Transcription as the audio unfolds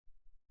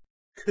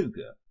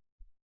Cougar,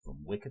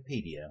 from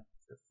Wikipedia,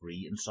 the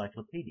free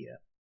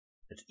encyclopedia,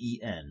 at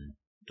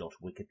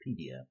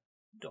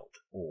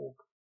en.wikipedia.org.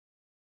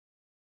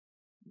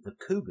 The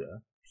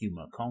cougar,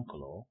 Puma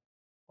concolor,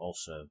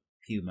 also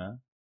puma,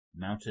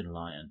 mountain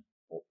lion,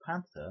 or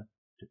panther,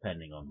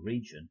 depending on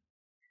region,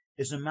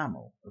 is a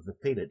mammal of the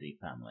Felidae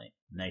family,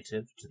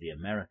 native to the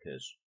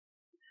Americas.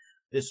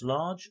 This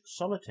large,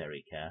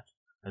 solitary cat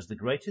has the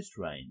greatest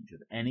range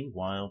of any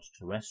wild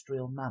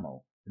terrestrial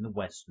mammal in the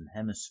Western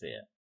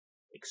Hemisphere,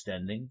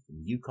 extending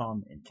from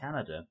Yukon in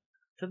Canada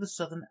to the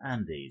southern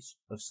Andes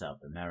of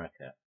South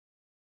America.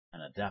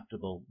 An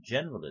adaptable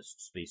generalist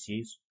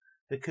species,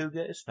 the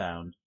cougar is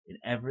found in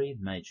every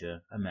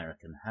major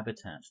American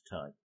habitat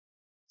type.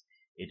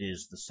 It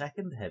is the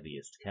second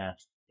heaviest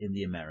cat in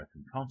the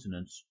American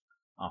continents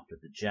after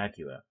the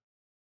jaguar,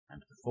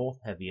 and the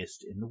fourth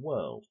heaviest in the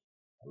world,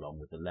 along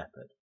with the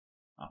leopard,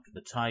 after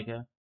the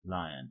tiger,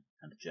 lion,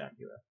 and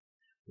jaguar,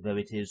 though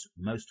it is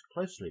most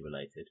closely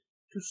related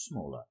to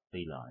smaller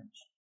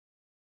felines.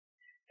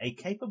 A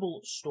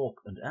capable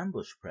stalk and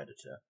ambush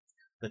predator,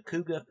 the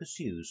cougar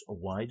pursues a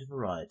wide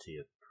variety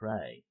of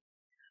prey.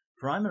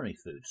 Primary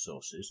food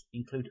sources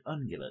include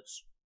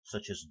ungulates,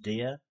 such as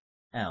deer,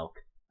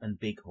 elk, and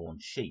bighorn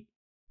sheep,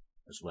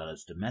 as well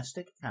as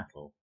domestic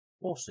cattle,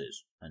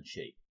 horses, and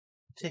sheep,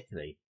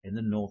 particularly in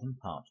the northern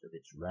part of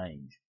its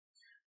range,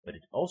 but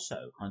it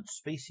also hunts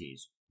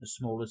species as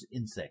small as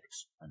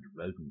insects and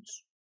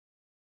rodents.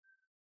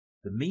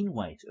 The mean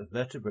weight of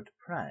vertebrate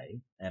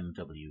prey,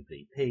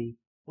 MWVP,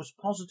 was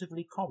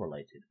positively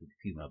correlated with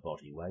puma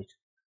body weight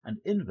and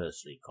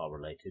inversely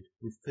correlated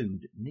with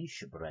food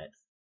niche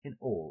breadth in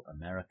all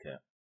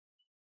America.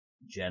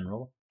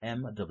 General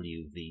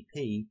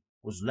MWVP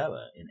was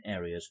lower in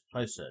areas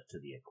closer to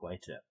the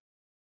equator.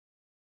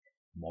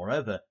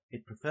 Moreover,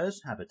 it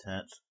prefers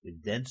habitats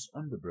with dense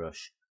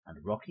underbrush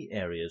and rocky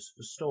areas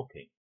for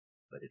stalking,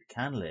 but it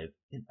can live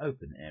in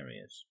open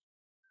areas.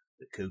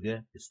 The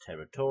cougar is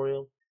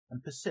territorial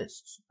and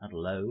persists at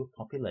low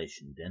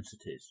population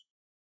densities.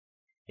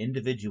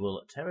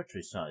 Individual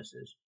territory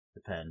sizes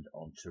depend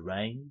on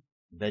terrain,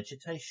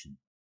 vegetation,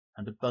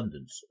 and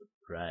abundance of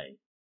prey.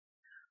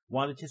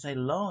 While it is a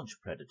large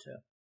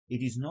predator,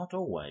 it is not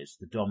always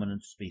the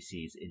dominant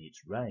species in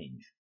its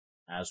range,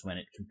 as when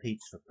it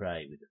competes for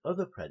prey with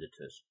other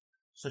predators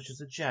such as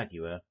the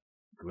jaguar,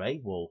 grey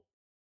wolf,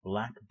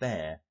 black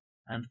bear,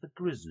 and the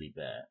grizzly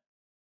bear.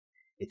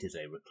 It is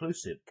a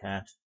reclusive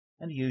cat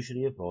and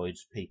usually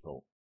avoids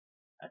people.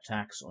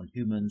 Attacks on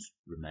humans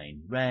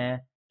remain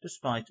rare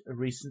despite a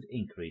recent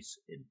increase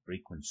in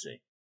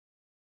frequency.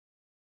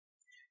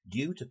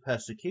 Due to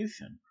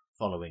persecution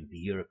following the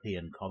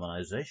European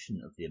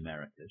colonization of the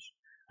Americas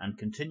and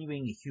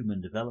continuing human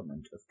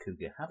development of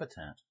cougar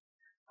habitat,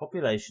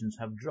 populations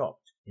have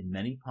dropped in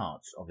many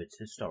parts of its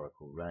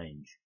historical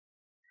range.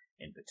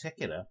 In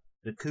particular,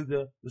 the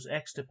cougar was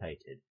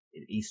extirpated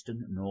in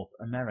eastern North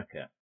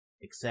America,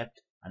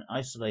 except an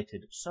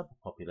isolated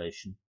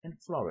subpopulation in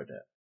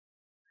Florida.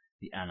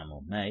 The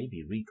animal may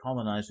be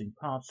recolonizing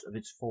parts of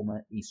its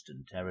former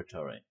eastern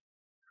territory.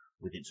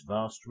 With its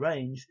vast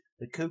range,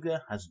 the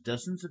cougar has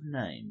dozens of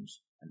names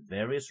and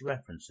various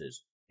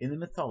references in the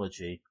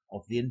mythology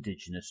of the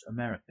indigenous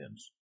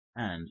Americans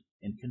and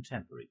in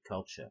contemporary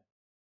culture.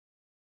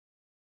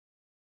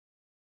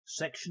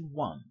 Section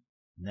 1.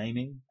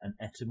 Naming and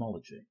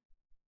Etymology.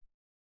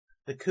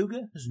 The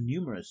cougar has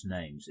numerous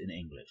names in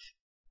English,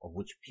 of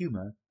which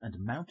puma and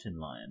mountain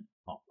lion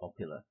are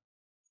popular.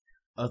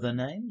 Other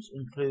names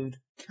include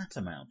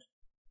catamount,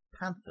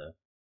 panther,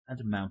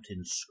 and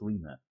mountain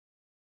screamer.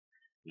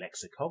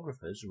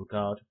 Lexicographers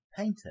regard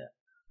painter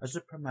as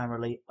a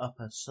primarily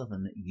upper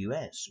southern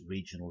U.S.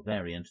 regional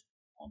variant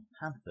on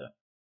panther,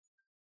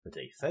 but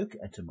a folk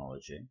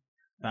etymology,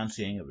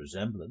 fancying a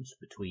resemblance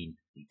between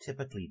the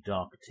typically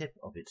dark tip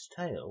of its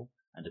tail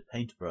and a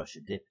paintbrush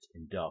dipped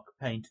in dark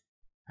paint,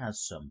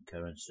 has some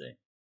currency.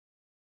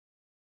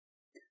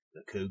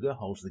 The cougar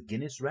holds the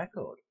Guinness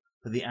record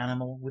for the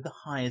animal with the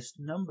highest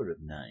number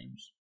of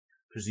names,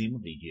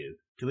 presumably due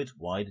to its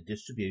wide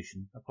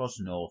distribution across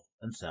North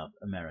and South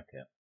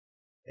America.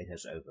 It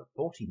has over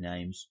 40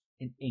 names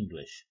in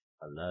English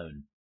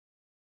alone.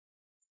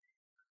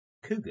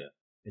 Cougar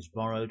is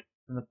borrowed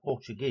from the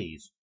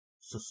Portuguese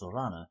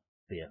Sussurana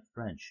via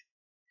French.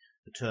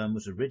 The term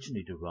was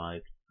originally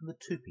derived from the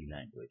Tupi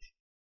language.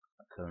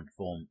 A current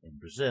form in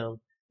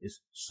Brazil is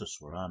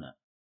Sussurana.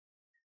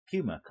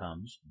 Puma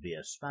comes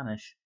via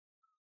Spanish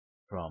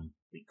from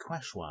the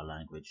Quechua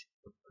language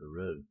of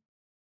Peru.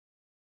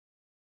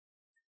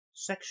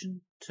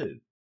 Section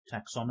 2.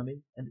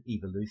 Taxonomy and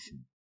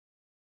Evolution.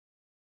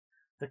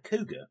 The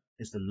cougar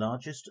is the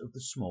largest of the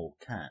small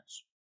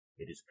cats.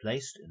 It is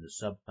placed in the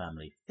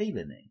subfamily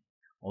Felinae,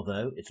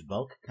 although its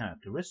bulk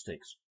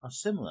characteristics are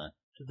similar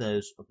to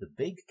those of the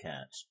big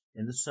cats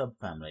in the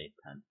subfamily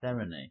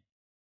Pantherinae.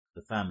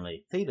 The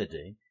family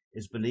Felidae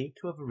is believed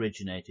to have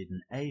originated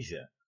in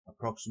Asia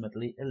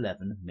approximately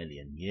 11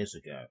 million years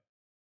ago.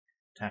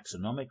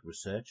 Taxonomic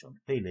research on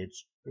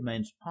felids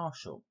remains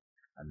partial,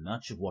 and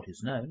much of what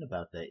is known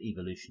about their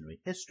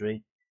evolutionary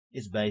history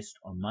is based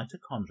on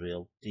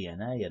mitochondrial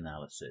DNA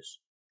analysis,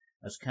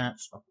 as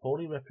cats are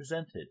poorly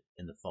represented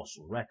in the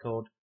fossil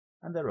record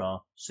and there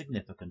are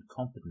significant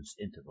confidence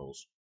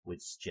intervals with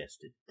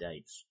suggested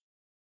dates.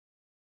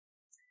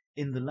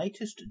 In the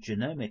latest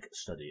genomic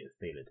study of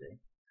Felidae,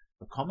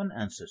 the common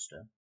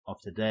ancestor of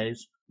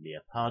today's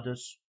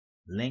Leopardus,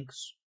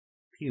 Lynx,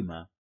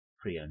 Puma,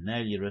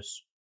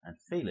 Prionelurus,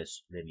 and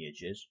Felis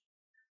lineages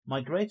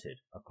migrated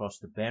across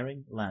the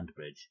Bering Land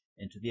Bridge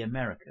into the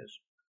Americas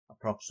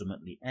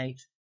approximately 8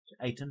 to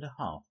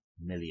 8.5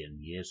 million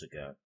years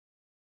ago.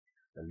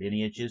 The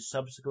lineages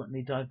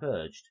subsequently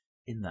diverged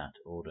in that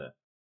order.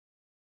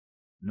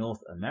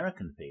 North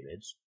American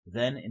felids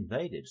then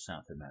invaded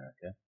South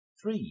America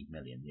 3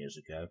 million years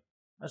ago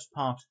as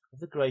part of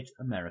the Great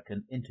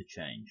American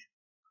Interchange,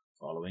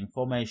 following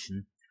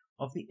formation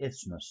of the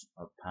Isthmus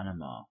of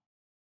Panama.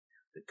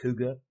 The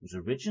cougar was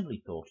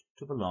originally thought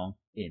to belong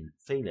in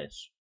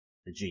Felis,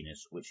 the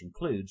genus which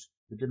includes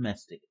the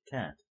domestic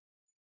cat,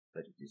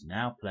 but it is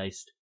now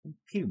placed in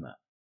Puma,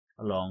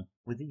 along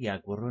with the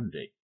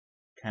jaguarundi,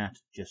 cat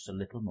just a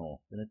little more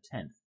than a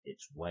tenth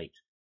its weight.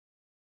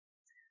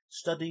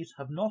 Studies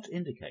have not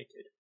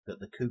indicated that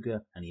the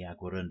cougar and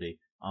jaguarundi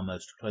are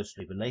most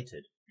closely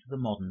related to the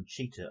modern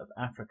cheetah of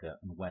Africa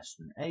and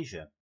Western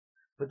Asia,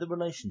 but the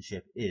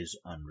relationship is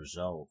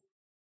unresolved.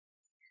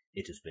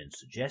 It has been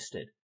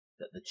suggested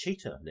that the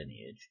cheetah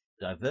lineage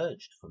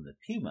diverged from the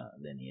puma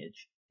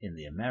lineage in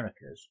the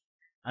Americas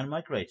and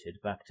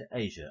migrated back to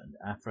Asia and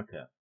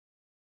Africa,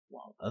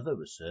 while other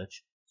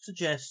research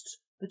suggests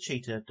the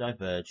cheetah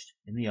diverged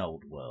in the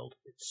Old World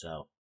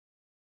itself.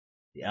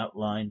 The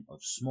outline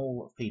of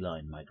small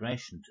feline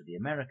migration to the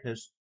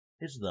Americas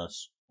is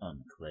thus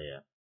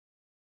unclear.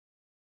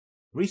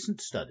 Recent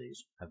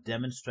studies have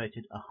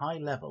demonstrated a high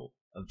level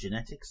of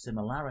genetic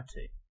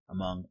similarity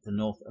among the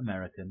North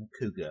American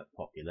cougar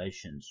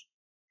populations,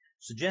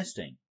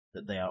 suggesting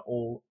that they are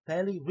all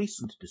fairly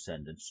recent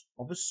descendants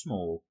of a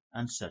small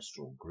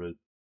ancestral group.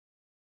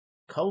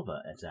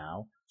 Culver et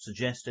al.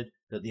 Suggested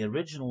that the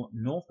original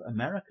North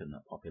American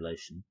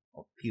population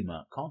of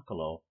Puma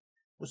concolor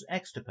was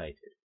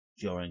extirpated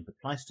during the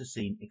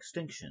Pleistocene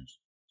extinctions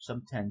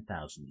some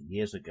 10,000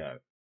 years ago,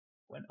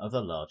 when other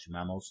large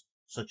mammals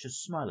such as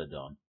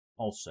Smilodon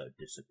also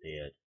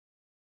disappeared.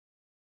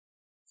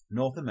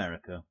 North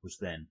America was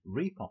then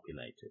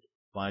repopulated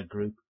by a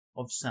group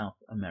of South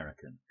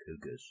American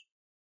cougars.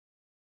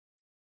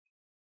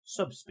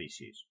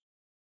 Subspecies.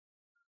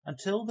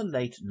 Until the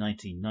late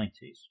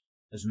 1990s,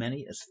 as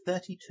many as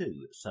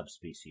 32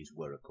 subspecies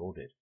were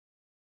recorded.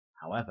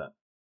 However,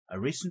 a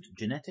recent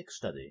genetic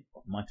study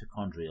of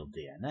mitochondrial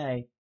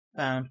DNA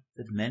found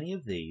that many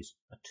of these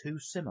are too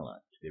similar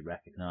to be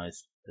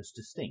recognized as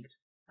distinct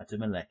at a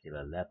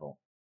molecular level.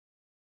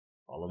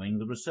 Following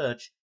the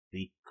research,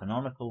 the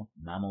Canonical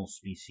Mammal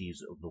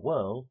Species of the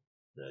World,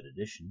 3rd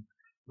edition,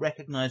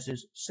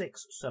 recognizes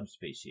 6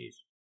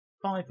 subspecies,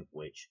 5 of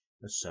which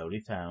are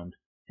solely found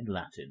in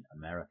Latin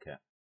America.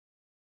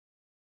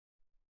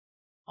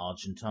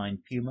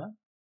 Argentine puma,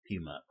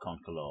 Puma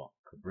concolor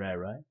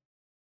cabrera,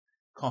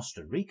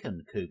 Costa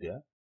Rican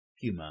cougar,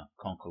 Puma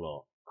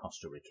concolor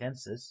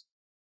costaricensis,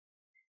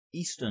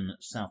 Eastern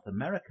South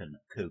American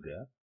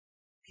cougar,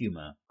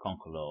 Puma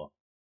concolor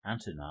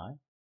antoni,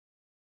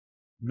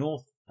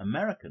 North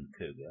American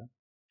cougar,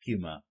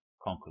 Puma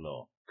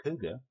concolor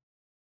cougar,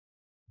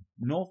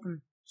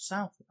 Northern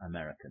South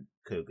American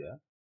cougar,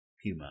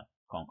 Puma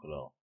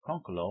concolor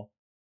concolor,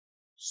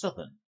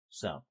 Southern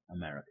South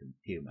American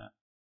puma,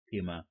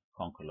 Puma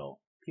concolor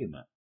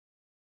puma.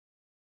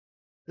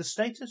 The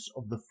status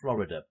of the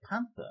Florida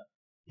panther,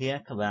 here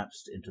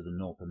collapsed into the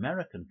North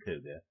American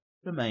cougar,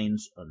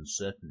 remains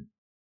uncertain.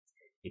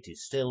 It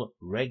is still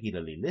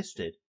regularly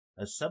listed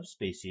as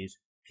subspecies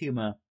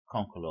Puma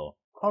concolor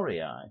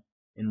corii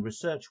in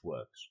research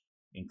works,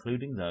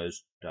 including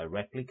those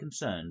directly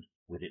concerned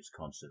with its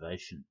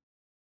conservation.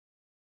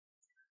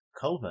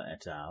 Culver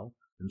et al.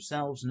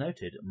 Themselves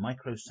noted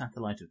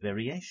microsatellite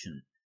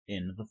variation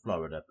in the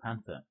Florida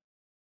panther,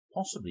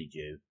 possibly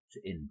due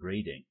to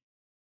inbreeding.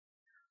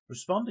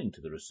 Responding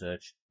to the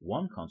research,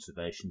 one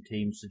conservation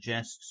team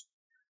suggests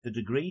the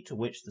degree to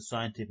which the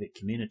scientific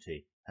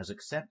community has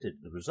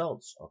accepted the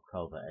results of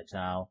Culver et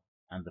al.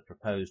 And the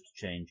proposed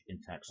change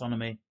in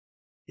taxonomy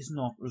is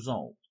not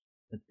resolved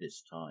at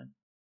this time.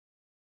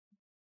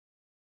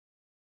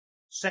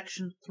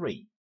 Section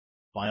 3.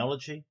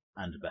 Biology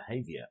and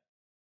Behavior.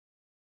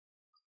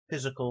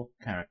 Physical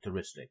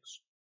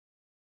characteristics.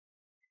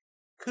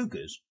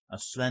 Cougars are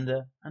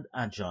slender and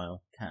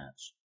agile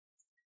cats.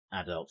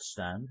 Adults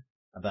stand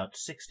about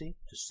 60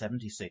 to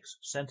 76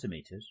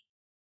 centimeters,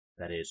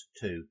 that is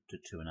 2 to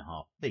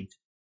 2.5 feet,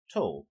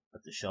 tall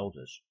at the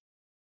shoulders.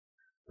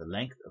 The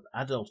length of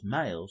adult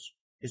males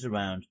is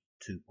around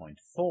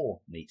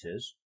 2.4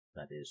 meters,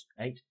 that is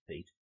 8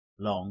 feet,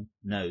 long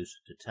nose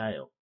to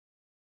tail,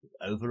 with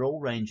overall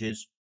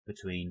ranges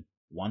between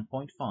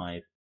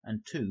 1.5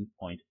 and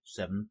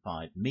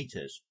 2.75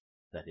 meters,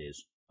 that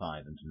is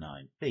 5 and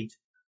 9 feet,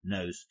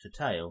 nose to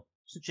tail,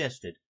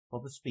 suggested for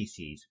the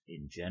species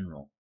in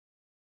general.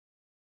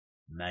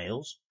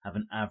 Males have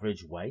an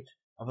average weight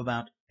of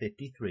about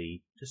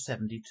 53 to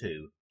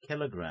 72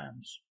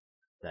 kilograms,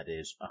 that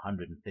is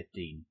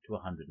 115 to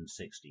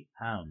 160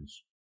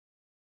 pounds.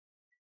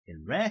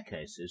 In rare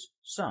cases,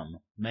 some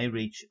may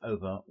reach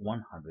over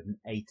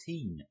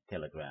 118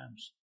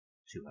 kilograms,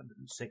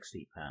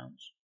 260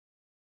 pounds.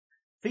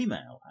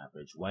 Female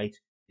average weight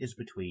is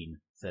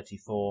between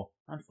 34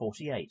 and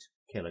 48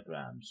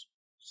 kilograms,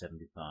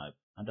 75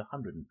 and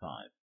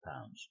 105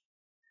 pounds.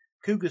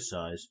 Cougar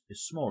size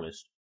is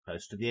smallest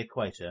close to the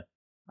equator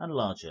and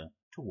larger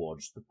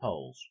towards the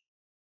poles.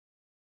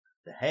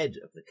 The head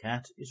of the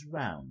cat is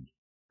round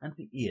and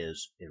the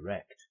ears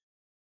erect.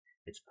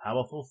 Its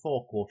powerful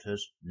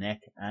forequarters,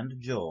 neck and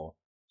jaw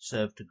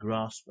serve to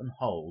grasp and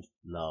hold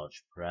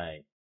large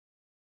prey.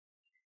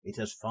 It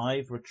has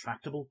 5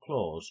 retractable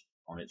claws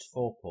on its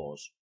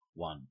forepaws,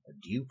 1 a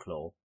dew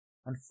claw,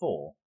 and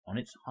 4 on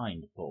its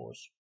hind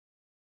paws.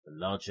 The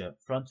larger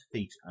front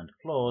feet and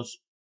claws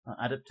are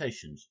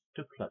adaptations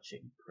to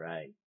clutching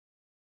prey.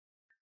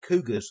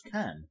 Cougars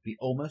can be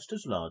almost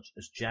as large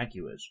as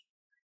jaguars,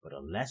 but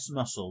are less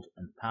muscled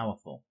and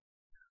powerful.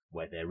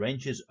 Where their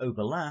ranges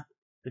overlap,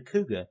 the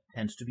cougar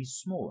tends to be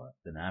smaller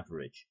than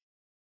average.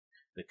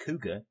 The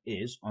cougar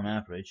is, on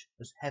average,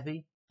 as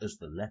heavy as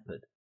the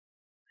leopard.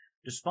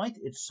 Despite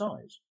its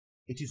size,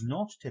 it is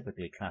not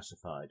typically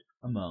classified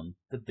among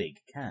the big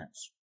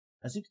cats,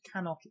 as it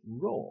cannot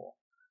roar,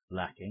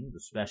 lacking the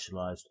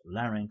specialized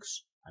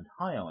larynx and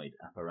hyoid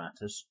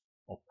apparatus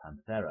of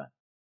Panthera.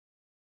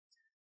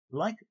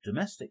 Like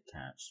domestic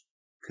cats,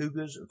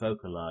 cougars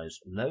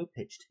vocalize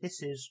low-pitched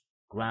hisses,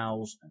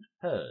 growls, and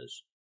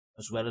purrs,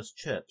 as well as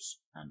chirps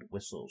and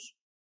whistles.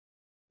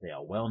 They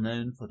are well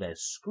known for their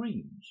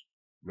screams,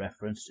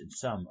 referenced in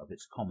some of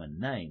its common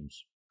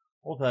names,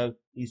 although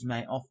these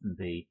may often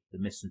be the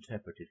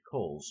misinterpreted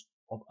calls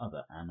of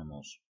other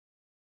animals.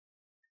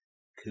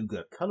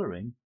 Cougar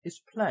coloring is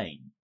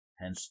plain,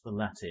 hence the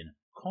Latin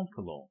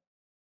concolor,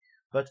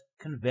 but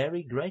can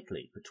vary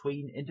greatly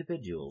between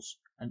individuals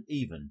and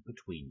even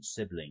between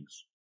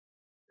siblings.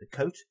 The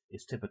coat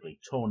is typically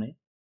tawny,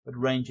 but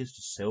ranges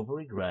to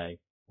silvery grey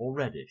or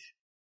reddish,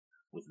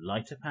 with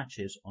lighter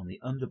patches on the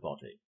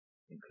underbody,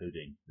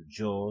 including the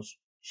jaws,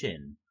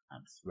 chin,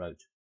 and throat.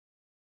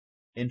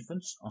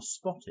 Infants are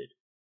spotted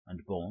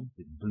and born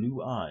with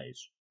blue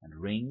eyes and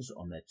rings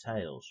on their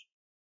tails.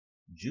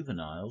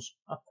 Juveniles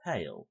are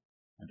pale,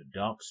 and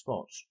dark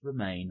spots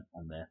remain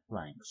on their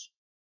flanks.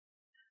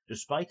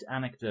 Despite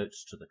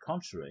anecdotes to the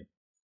contrary,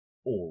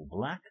 all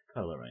black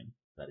coloring,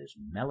 that is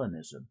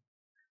melanism,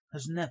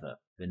 has never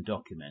been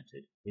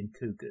documented in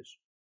cougars.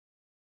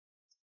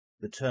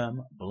 The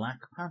term black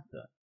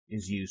panther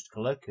is used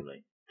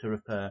colloquially to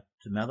refer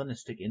to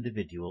melanistic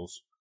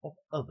individuals of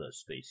other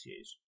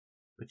species,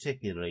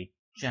 particularly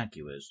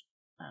jaguars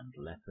and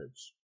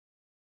leopards.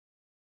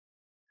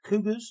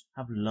 Cougars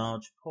have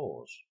large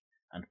paws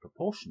and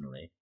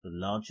proportionally the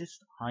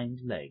largest hind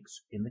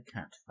legs in the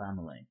cat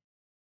family.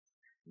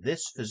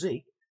 This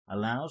physique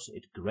allows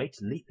it great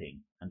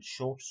leaping and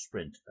short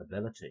sprint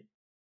ability.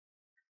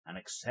 An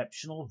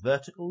exceptional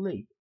vertical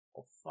leap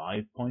of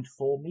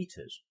 5.4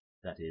 meters,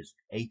 that is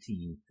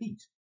 18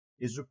 feet,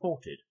 is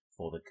reported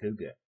for the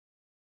cougar.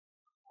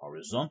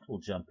 Horizontal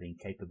jumping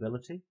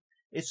capability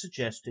is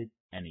suggested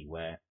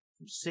anywhere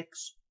from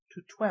 6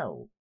 to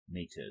 12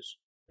 meters,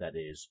 that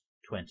is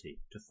 20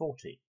 to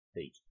 40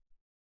 feet.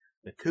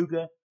 The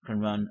cougar can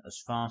run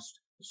as fast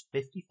as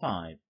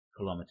 55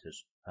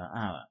 kilometers per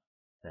hour,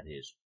 that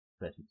is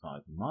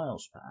 35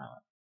 miles per hour,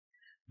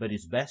 but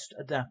is best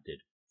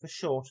adapted for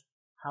short,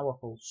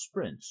 powerful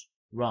sprints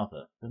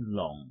rather than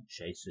long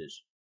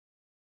chases.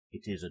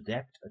 It is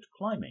adept at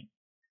climbing,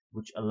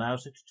 which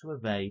allows it to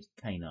evade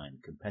canine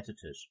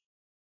competitors.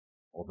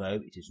 Although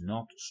it is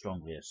not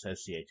strongly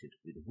associated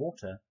with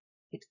water,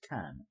 it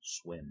can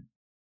swim.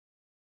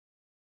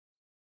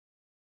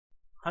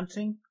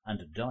 Hunting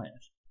and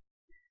diet.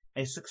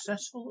 A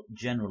successful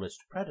generalist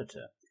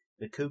predator,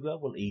 the cougar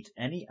will eat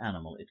any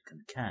animal it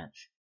can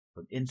catch,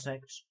 from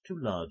insects to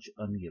large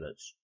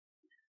ungulates.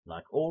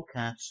 Like all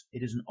cats,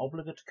 it is an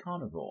obligate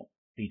carnivore,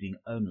 feeding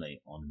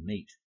only on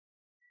meat.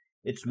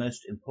 Its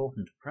most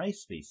important prey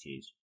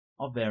species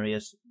are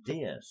various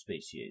deer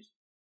species,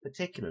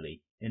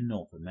 particularly in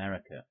North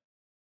America.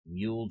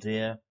 Mule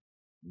deer,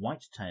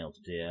 white-tailed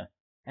deer,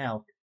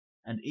 elk,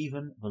 and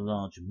even the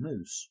large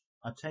moose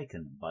are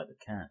taken by the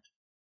cat.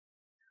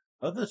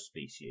 Other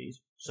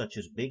species, such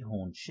as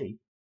bighorn sheep,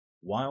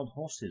 wild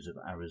horses of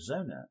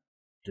Arizona,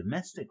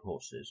 domestic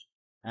horses,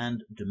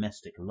 and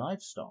domestic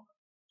livestock,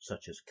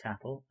 such as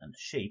cattle and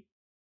sheep,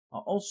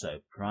 are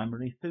also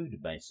primary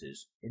food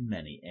bases in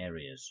many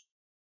areas.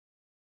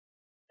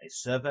 A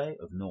survey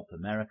of North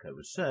America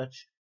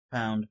research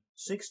found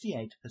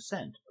 68%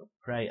 of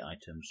prey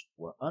items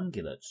were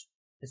ungulates,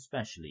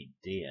 especially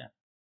deer.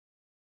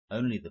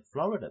 Only the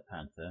Florida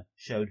panther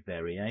showed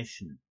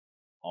variation,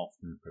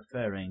 often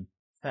preferring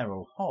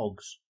feral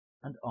hogs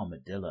and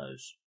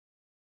armadillos.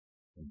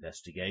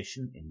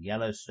 Investigation in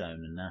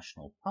Yellowstone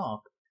National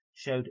Park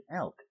showed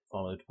elk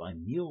followed by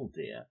mule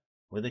deer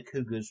were the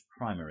cougar's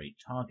primary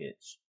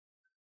targets.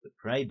 The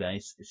prey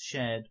base is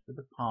shared with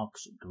the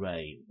park's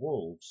grey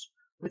wolves,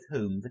 with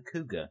whom the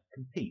cougar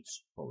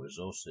competes for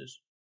resources.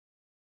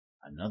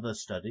 Another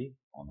study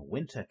on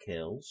winter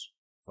kills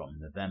from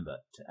November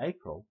to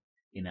April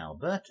in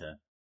Alberta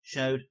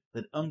showed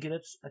that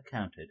ungulates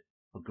accounted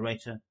for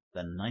greater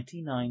than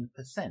 99%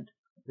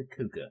 of the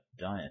cougar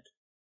diet.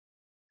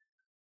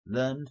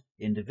 Learned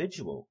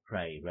individual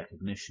prey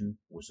recognition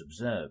was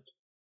observed,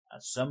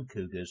 as some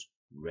cougars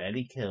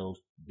rarely killed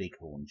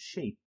bighorn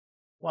sheep,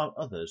 while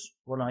others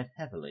relied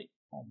heavily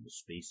on the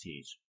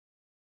species.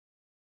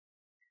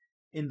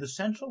 In the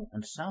Central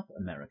and South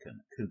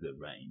American cougar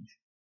range,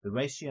 the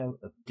ratio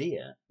of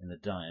deer in the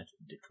diet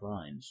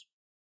declines.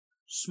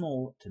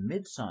 Small to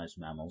mid-sized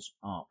mammals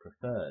are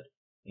preferred,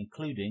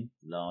 including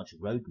large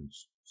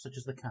rodents such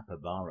as the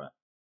capybara.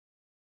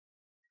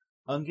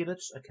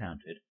 Ungulates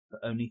accounted for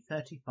only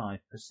 35%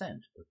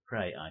 of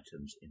prey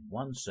items in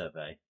one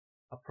survey,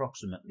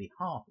 approximately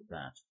half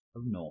that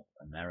of North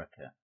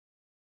America.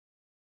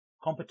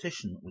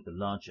 Competition with the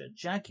larger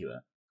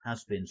jaguar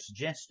has been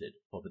suggested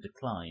for the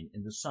decline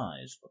in the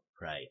size of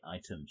prey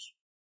items.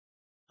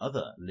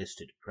 Other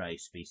listed prey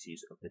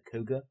species of the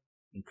cougar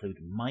include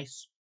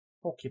mice,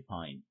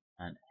 porcupine,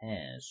 and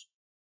hares.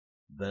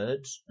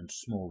 Birds and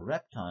small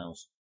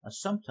reptiles are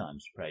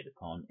sometimes preyed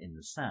upon in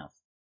the south,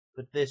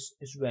 but this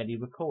is rarely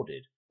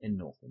recorded in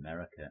North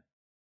America.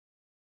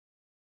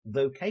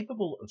 Though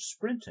capable of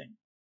sprinting,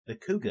 the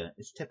cougar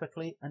is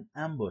typically an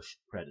ambush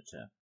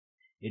predator.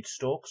 It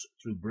stalks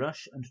through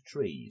brush and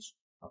trees,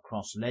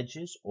 across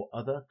ledges or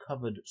other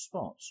covered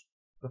spots,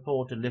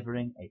 before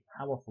delivering a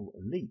powerful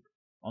leap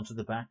onto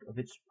the back of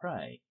its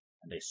prey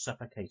and a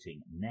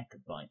suffocating neck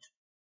bite.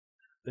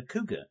 The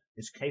cougar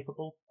is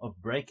capable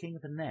of breaking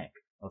the neck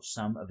of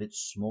some of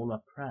its smaller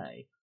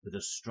prey with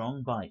a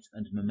strong bite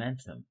and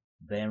momentum,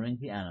 bearing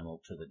the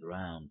animal to the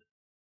ground.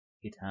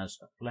 It has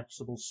a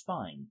flexible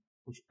spine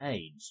which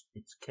aids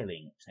its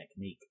killing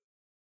technique.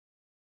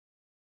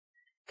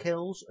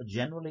 Kills are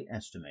generally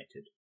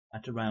estimated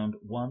at around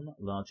one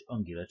large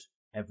ungulate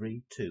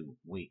every 2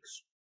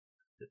 weeks.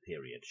 The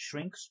period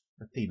shrinks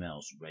for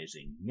females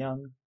raising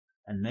young,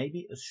 and may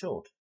be as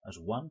short as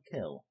one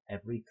kill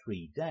every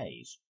 3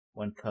 days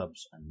when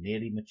cubs are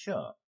nearly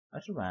mature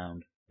at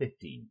around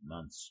 15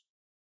 months.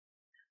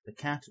 The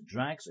cat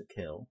drags a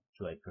kill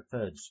to a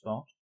preferred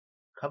spot,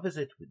 covers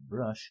it with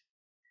brush,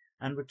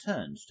 and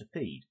returns to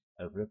feed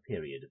over a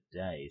period of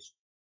days.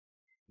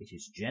 It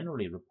is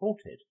generally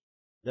reported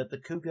that the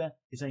cougar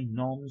is a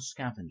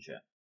non-scavenger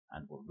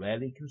and will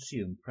rarely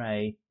consume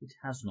prey it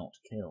has not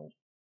killed,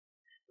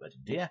 but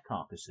deer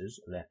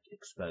carcasses left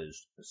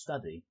exposed for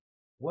study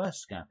were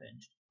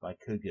scavenged by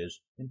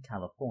cougars in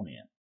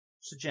California,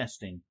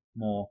 suggesting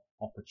more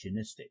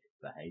opportunistic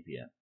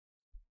behavior.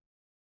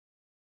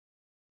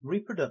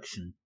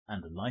 Reproduction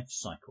and life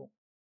cycle.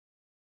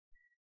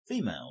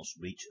 Females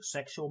reach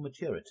sexual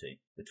maturity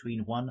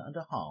between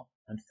 1.5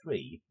 and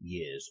 3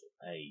 years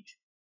of age.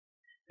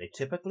 They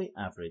typically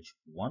average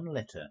 1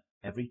 litter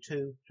every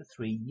 2 to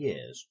 3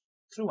 years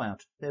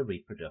throughout their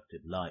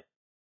reproductive life.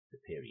 The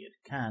period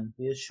can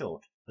be as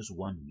short as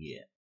 1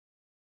 year.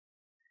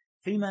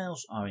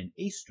 Females are in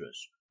estrus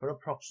for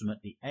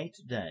approximately 8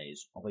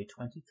 days of a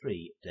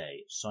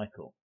 23-day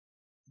cycle.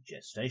 The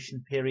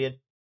gestation period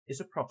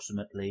is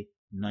approximately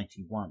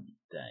 91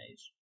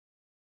 days.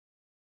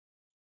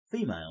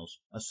 Females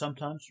are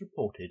sometimes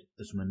reported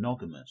as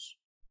monogamous,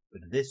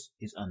 but this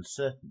is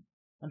uncertain,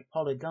 and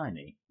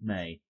polygyny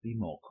may be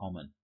more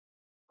common.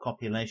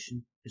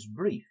 Copulation is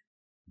brief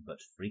but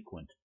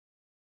frequent.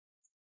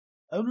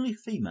 Only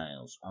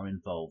females are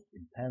involved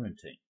in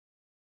parenting.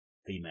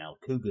 Female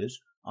cougars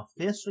are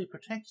fiercely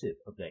protective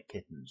of their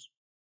kittens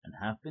and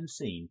have been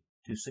seen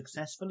to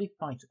successfully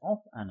fight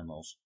off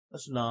animals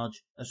as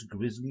large as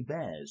grizzly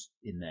bears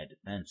in their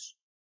defense.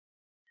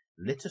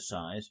 Litter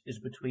size is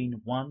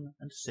between 1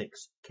 and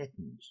 6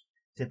 kittens,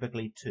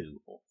 typically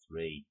 2 or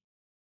 3.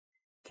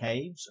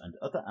 Caves and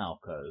other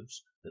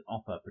alcoves that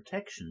offer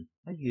protection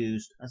are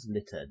used as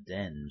litter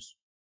dens.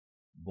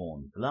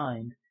 Born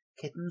blind,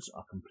 kittens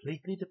are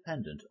completely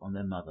dependent on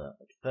their mother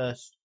at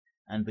first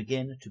and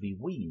begin to be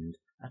weaned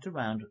at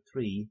around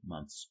 3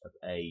 months of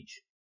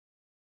age.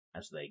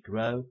 As they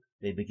grow,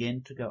 they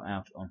begin to go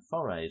out on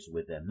forays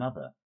with their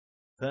mother,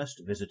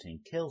 first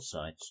visiting kill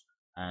sites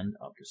and,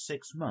 after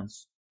 6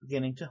 months,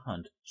 beginning to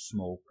hunt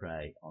small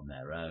prey on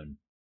their own.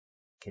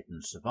 Kitten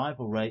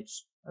survival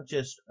rates are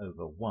just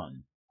over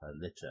 1 per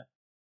litter.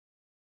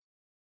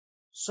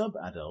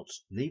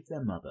 Sub-adults leave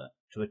their mother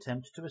to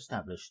attempt to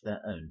establish their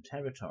own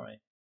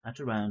territory at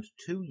around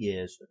 2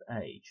 years of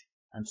age,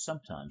 and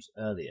sometimes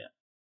earlier.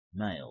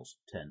 Males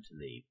tend to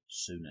leave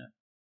sooner.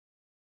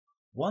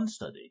 One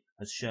study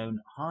has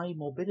shown high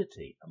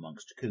morbidity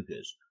amongst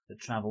cougars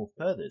that travel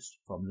furthest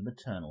from the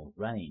maternal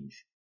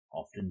range,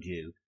 often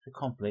due to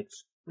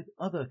conflicts with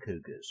other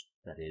cougars,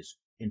 that is,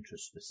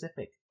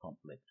 intraspecific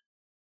conflict.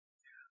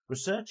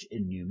 Research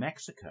in New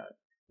Mexico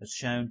has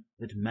shown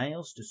that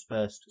males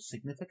dispersed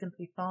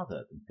significantly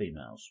farther than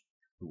females,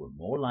 who were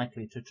more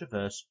likely to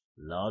traverse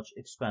large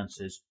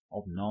expanses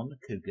of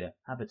non-cougar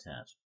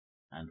habitat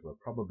and were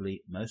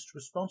probably most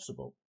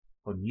responsible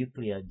for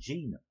nuclear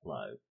gene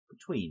flow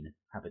between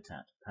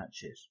habitat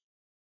patches.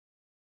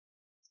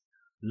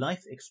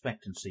 Life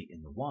expectancy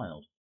in the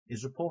wild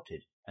is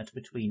reported at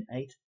between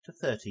 8 to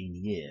 13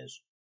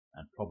 years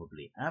and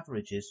probably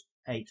averages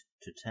 8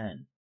 to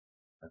 10.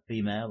 A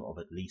female of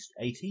at least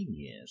 18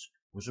 years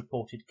was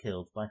reported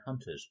killed by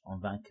hunters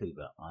on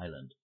Vancouver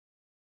Island.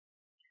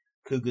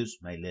 Cougars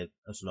may live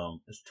as long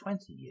as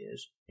 20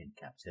 years in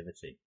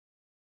captivity.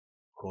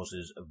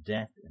 Causes of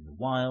death in the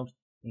wild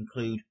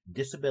include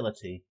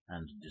disability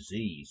and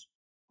disease,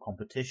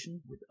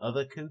 competition with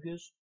other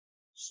cougars,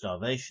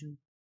 starvation,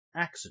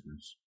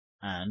 accidents,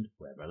 and,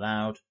 where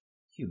allowed,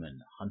 human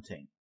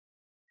hunting.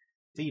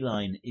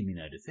 Feline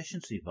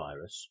immunodeficiency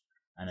virus,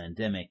 an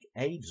endemic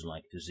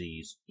AIDS-like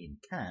disease in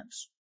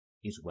cats,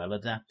 is well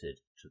adapted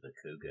to the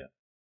cougar.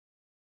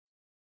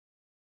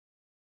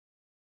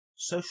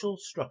 Social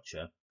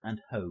structure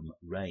and home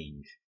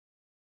range.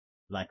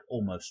 Like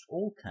almost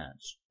all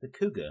cats, the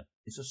cougar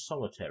is a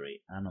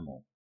solitary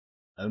animal.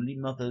 Only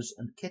mothers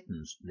and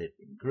kittens live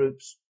in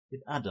groups,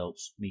 with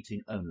adults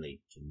meeting only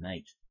to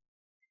mate.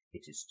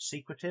 It is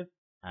secretive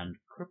and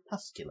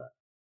crepuscular,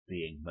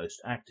 being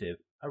most active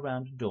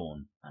around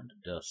dawn and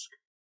dusk.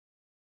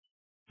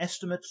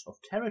 Estimates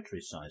of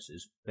territory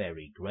sizes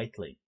vary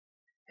greatly.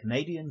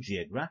 Canadian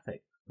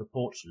Geographic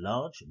reports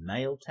large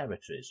male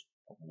territories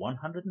of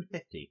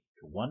 150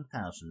 to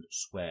 1,000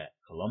 square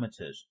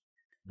kilometers,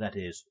 that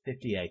is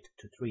 58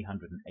 to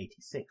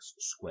 386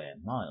 square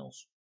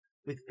miles,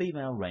 with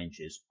female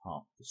ranges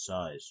half the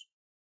size.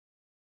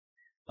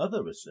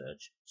 Other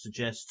research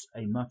suggests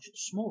a much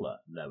smaller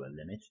lower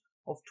limit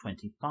of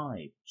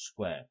 25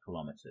 square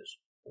kilometers,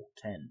 or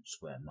 10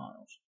 square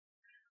miles,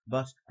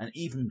 but an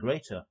even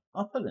greater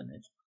upper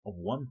limit of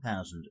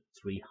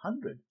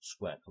 1,300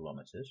 square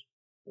kilometers,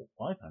 or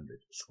 500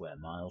 square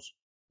miles,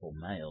 for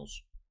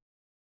males.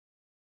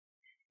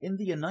 In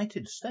the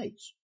United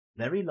States,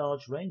 very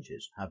large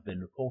ranges have been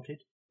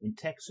reported in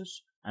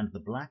Texas and the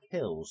Black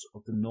Hills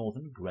of the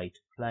northern Great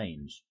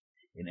Plains,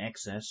 in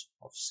excess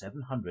of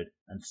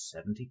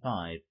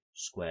 775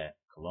 square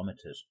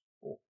kilometers,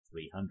 or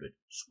 300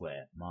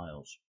 square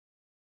miles.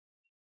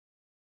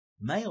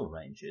 Male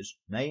ranges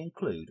may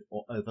include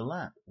or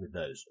overlap with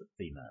those of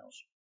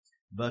females,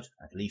 but,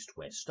 at least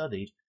where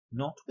studied,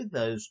 not with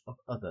those of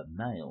other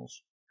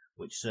males,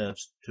 which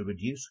serves to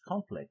reduce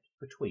conflict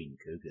between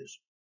cougars.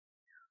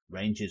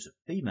 Ranges of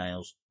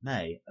females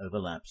may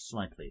overlap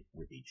slightly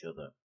with each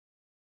other.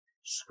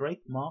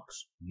 Scrape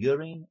marks,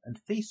 urine, and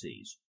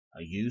feces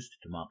are used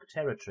to mark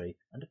territory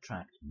and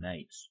attract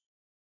mates.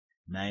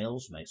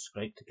 Males may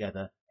scrape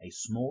together a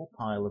small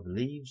pile of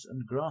leaves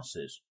and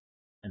grasses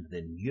and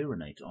then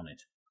urinate on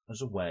it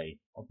as a way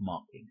of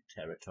marking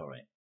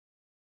territory.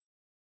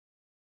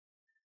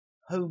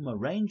 Home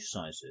range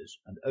sizes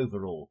and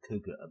overall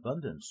cougar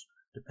abundance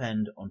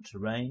depend on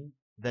terrain,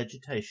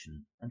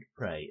 vegetation, and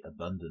prey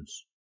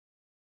abundance.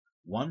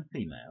 One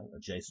female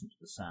adjacent to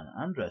the San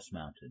Andres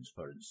Mountains,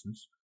 for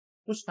instance,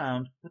 was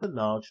found with a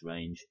large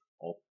range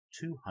of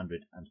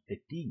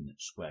 215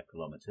 square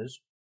kilometers,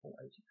 or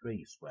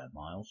 83 square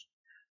miles,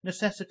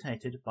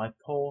 necessitated by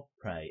poor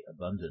prey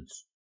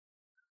abundance.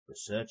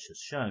 Research has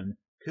shown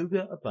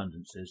cougar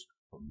abundances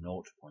from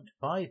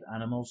 0.5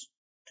 animals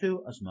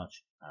to as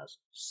much as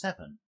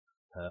 7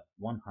 per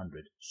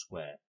 100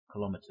 square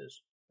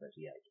kilometers,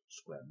 38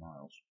 square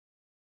miles.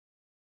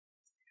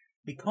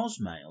 Because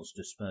males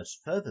disperse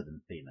further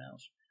than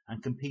females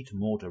and compete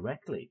more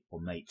directly for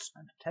mates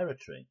and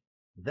territory,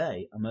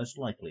 they are most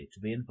likely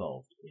to be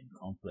involved in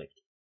conflict.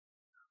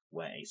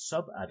 Where a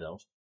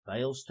sub-adult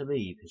fails to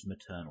leave his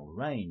maternal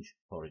range,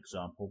 for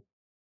example,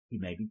 he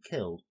may be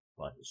killed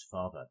by his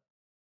father.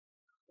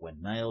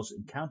 When males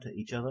encounter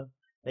each other,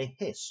 they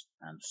hiss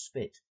and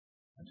spit,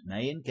 and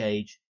may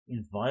engage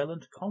in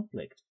violent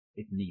conflict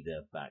if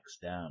neither backs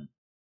down.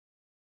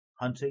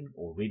 Hunting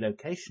or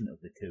relocation of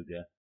the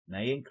cougar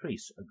may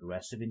increase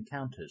aggressive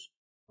encounters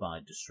by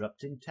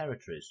disrupting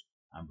territories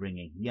and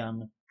bringing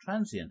young,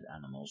 transient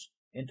animals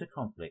into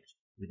conflict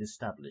with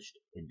established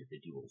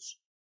individuals.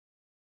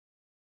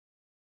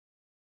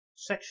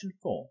 Section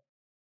 4.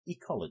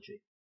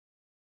 Ecology,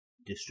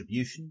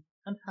 Distribution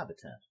and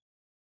Habitat.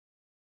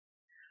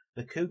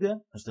 The cougar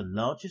has the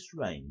largest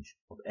range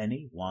of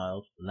any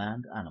wild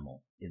land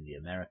animal in the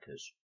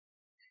Americas.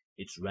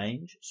 Its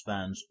range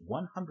spans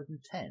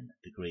 110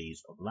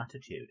 degrees of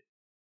latitude,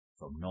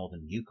 from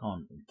northern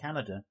Yukon in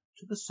Canada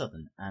to the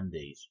southern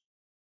Andes.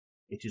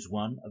 It is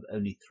one of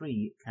only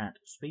 3 cat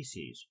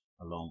species,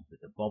 along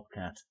with the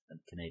bobcat and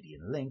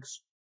Canadian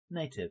lynx,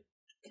 native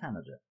to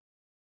Canada.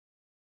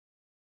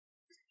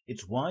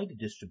 Its wide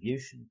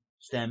distribution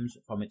stems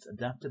from its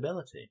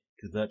adaptability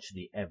to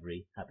virtually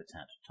every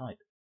habitat type.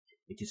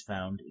 It is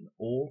found in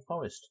all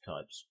forest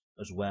types,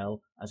 as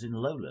well as in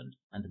lowland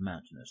and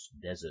mountainous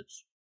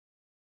deserts.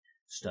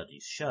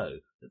 Studies show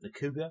that the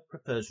cougar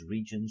prefers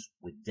regions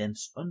with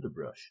dense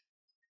underbrush,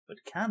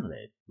 but can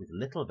live with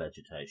little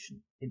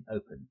vegetation in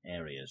open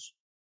areas.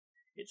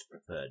 Its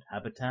preferred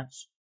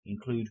habitats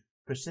include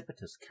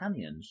precipitous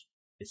canyons,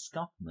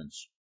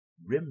 escarpments,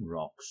 rim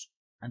rocks,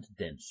 and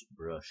dense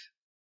brush.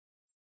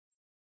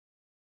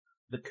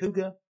 The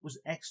cougar was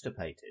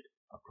extirpated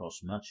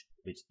across much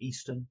of its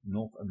eastern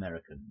North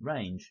American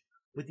range,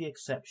 with the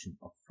exception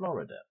of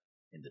Florida,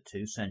 in the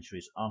 2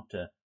 centuries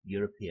after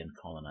European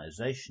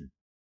colonization,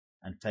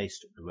 and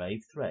faced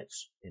grave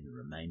threats in the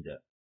remainder.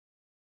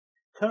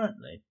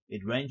 Currently,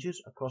 it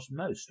ranges across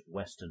most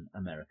Western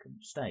American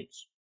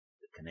states,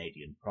 the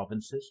Canadian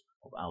provinces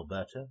of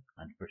Alberta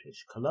and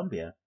British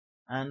Columbia,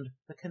 and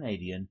the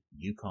Canadian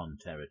Yukon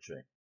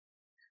Territory.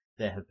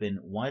 There have been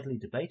widely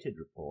debated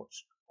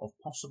reports of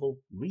possible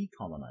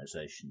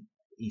recolonization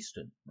of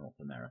eastern North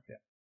America.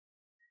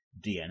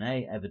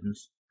 DNA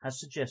evidence has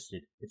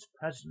suggested its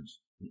presence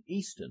in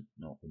eastern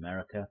North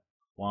America,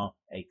 while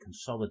a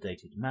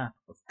consolidated map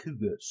of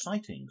cougar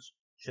sightings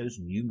shows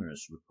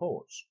numerous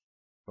reports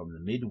from the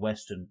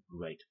Midwestern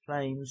Great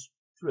Plains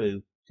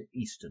through to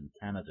eastern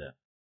Canada.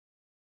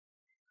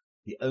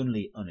 The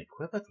only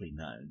unequivocally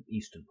known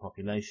eastern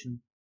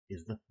population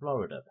is the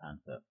Florida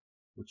panther,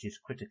 which is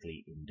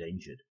critically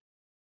endangered.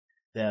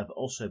 There have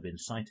also been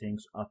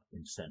sightings up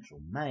in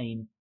central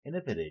Maine in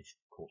a village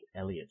called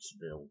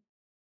Elliotsville.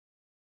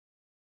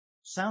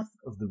 South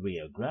of the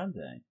Rio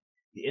Grande,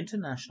 the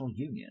International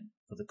Union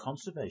for the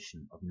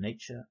Conservation of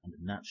Nature and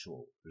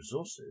Natural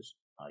Resources,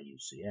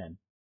 IUCN,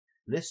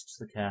 lists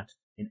the cat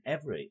in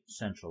every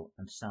Central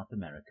and South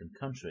American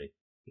country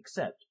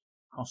except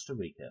Costa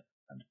Rica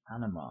and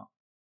Panama.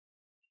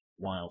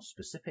 While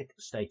specific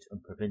state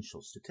and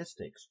provincial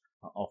statistics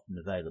are often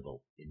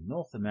available in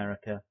North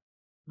America,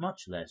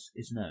 much less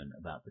is known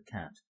about the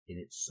cat in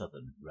its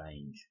southern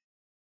range.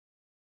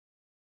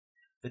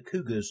 The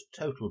cougar's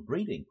total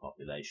breeding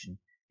population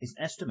is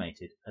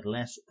estimated at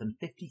less than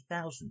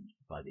 50,000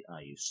 by the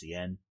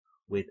IUCN,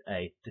 with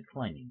a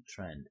declining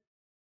trend.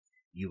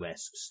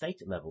 US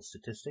state-level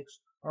statistics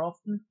are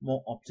often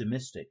more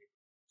optimistic,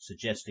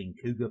 suggesting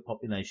cougar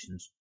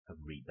populations have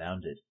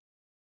rebounded.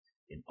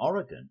 In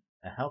Oregon,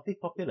 a healthy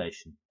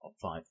population of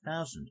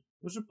 5,000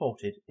 was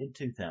reported in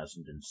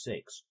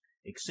 2006,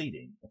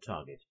 exceeding a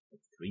target of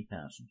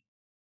 3,000.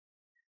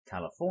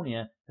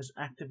 California has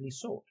actively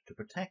sought to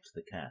protect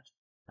the cat,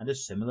 and a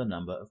similar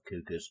number of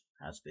cougars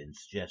has been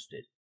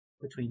suggested,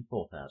 between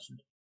 4,000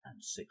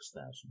 and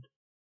 6,000.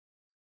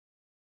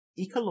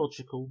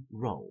 Ecological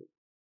role.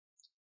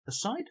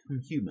 Aside from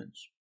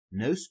humans,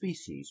 no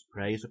species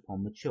preys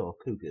upon mature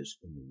cougars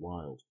in the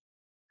wild.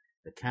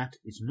 The cat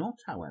is not,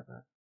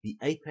 however, the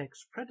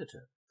apex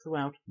predator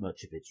throughout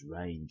much of its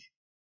range.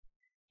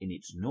 In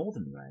its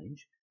northern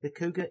range, the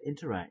cougar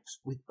interacts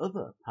with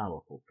other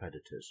powerful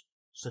predators,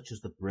 such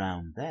as the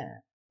brown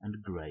bear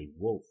and grey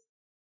wolf.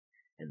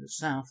 In the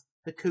south,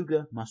 the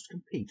cougar must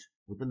compete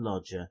with the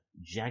larger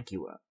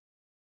jaguar.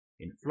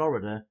 In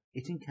Florida,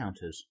 it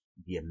encounters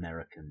the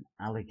American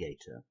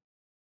alligator.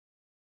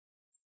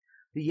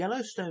 The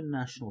Yellowstone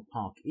National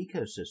Park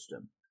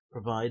ecosystem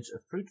provides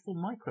a fruitful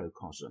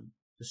microcosm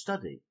to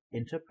study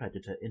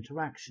inter-predator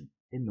interaction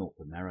in North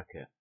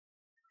America.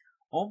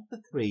 Of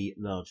the 3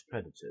 large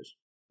predators,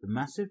 the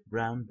massive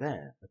brown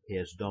bear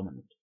appears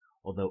dominant,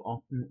 although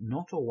often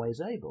not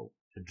always able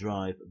to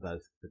drive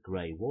both the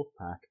grey wolf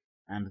pack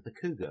and the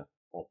cougar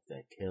off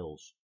their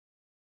kills.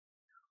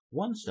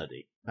 One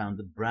study found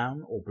that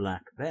brown or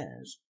black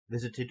bears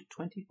visited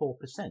 24%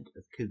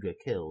 of cougar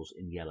kills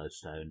in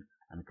Yellowstone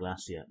and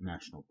Glacier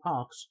National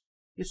Parks,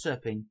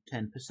 usurping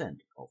 10%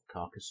 of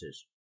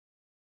carcasses.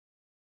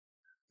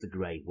 The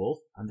grey wolf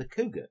and the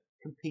cougar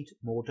compete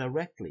more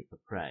directly for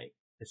prey,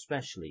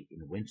 especially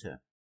in winter.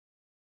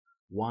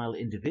 While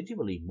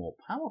individually more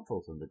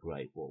powerful than the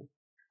grey wolf,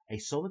 a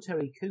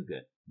solitary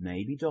cougar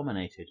may be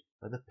dominated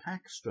by the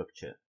pack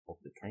structure of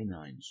the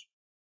canines.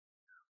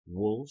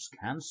 Wolves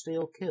can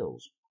steal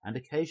kills and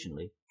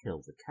occasionally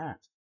kill the cat.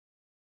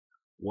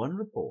 One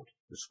report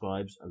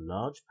describes a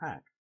large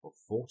pack of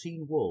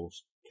 14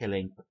 wolves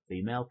killing a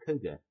female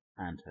cougar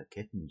and her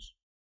kittens.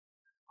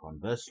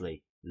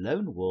 Conversely,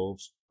 lone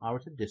wolves are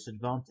at a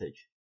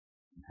disadvantage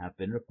and have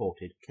been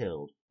reported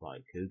killed by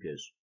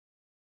cougars.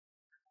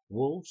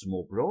 Wolves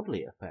more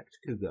broadly affect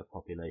cougar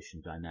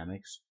population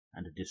dynamics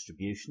and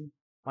distribution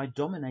by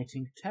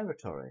dominating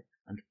territory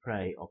and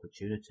prey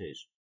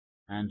opportunities,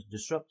 and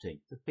disrupting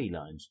the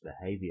feline's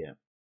behavior.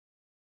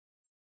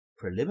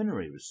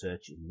 Preliminary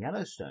research in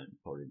Yellowstone,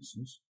 for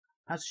instance,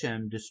 has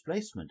shown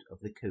displacement of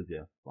the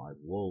cougar by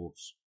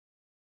wolves.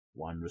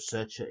 One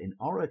researcher in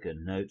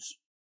Oregon notes,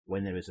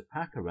 when there is a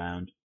pack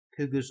around,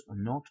 cougars are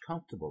not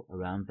comfortable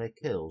around their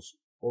kills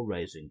or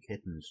raising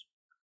kittens.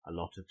 A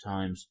lot of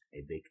times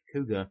a big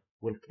cougar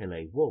will kill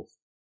a wolf,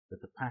 but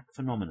the pack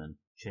phenomenon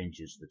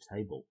changes the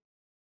table.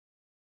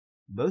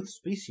 Both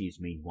species,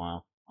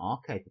 meanwhile,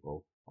 are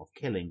capable of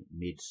killing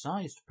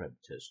mid-sized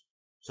predators,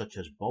 such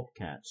as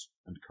bobcats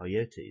and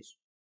coyotes,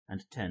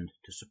 and tend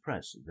to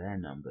suppress their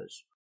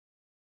numbers.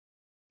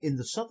 In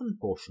the southern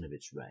portion of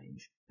its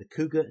range, the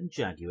cougar and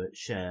jaguar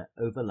share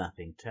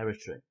overlapping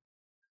territory.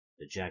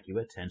 The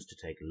jaguar tends to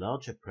take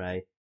larger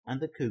prey and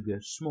the cougar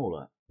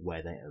smaller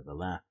where they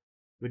overlap,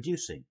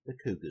 reducing the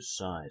cougar's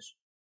size.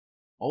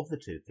 Of the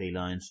two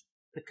felines,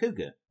 the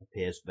cougar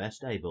appears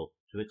best able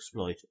to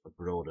exploit a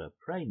broader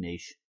prey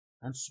niche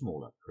and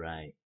smaller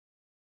prey.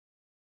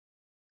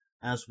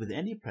 As with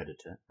any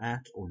predator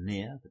at or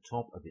near the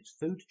top of its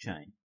food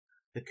chain,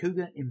 the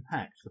cougar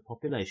impacts the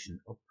population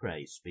of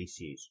prey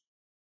species.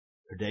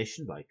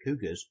 Predation by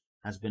cougars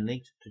has been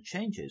linked to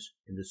changes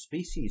in the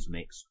species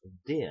mix of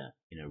deer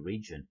in a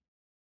region.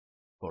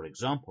 For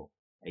example,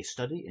 a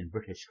study in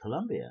British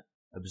Columbia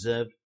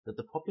observed that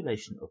the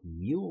population of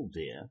mule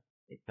deer,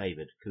 a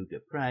favored cougar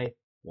prey,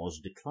 was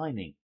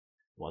declining,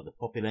 while the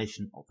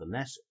population of the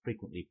less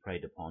frequently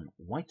preyed upon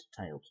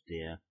white-tailed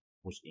deer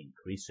was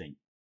increasing.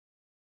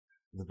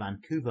 The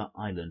Vancouver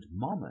Island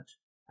marmot,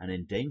 an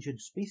endangered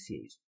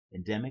species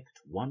endemic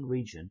to one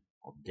region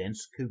of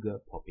dense cougar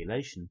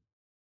population,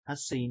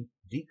 has seen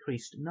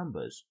decreased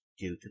numbers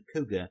due to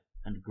cougar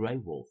and grey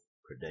wolf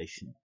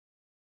predation.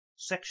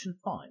 Section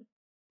 5.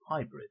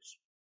 Hybrids.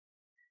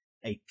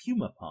 A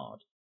pumapard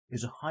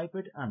is a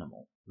hybrid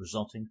animal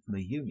resulting from a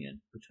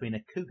union between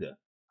a cougar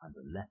and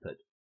a leopard.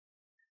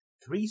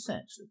 3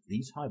 sets of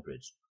these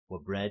hybrids were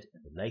bred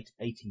in the late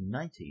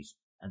 1890s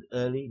and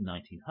early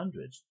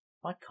 1900s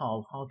by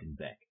Carl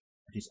Hagenbeck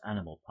at his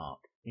animal park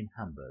in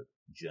Hamburg,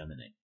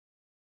 Germany.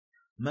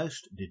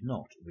 Most did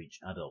not reach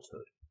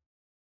adulthood.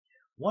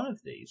 One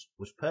of these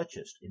was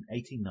purchased in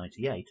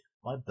 1898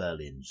 by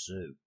Berlin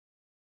Zoo.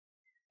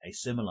 A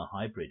similar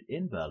hybrid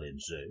in Berlin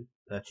Zoo,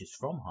 purchased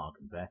from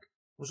Hagenbeck,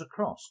 was a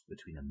cross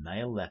between a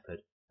male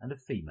leopard and a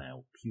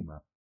female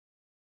puma.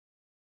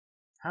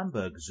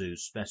 Hamburg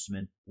Zoo's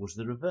specimen was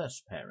the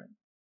reverse pairing,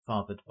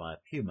 fathered by a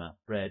puma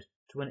bred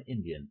to an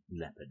Indian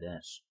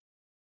leopardess.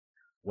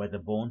 Whether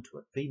born to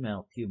a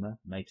female puma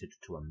mated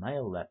to a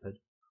male leopard,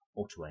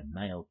 or to a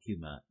male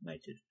puma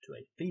mated to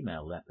a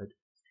female leopard,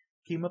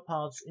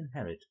 pumapards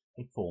inherit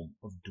a form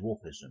of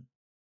dwarfism.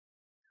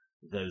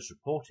 Those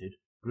reported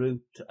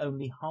grew to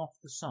only half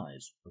the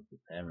size of the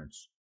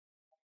parents.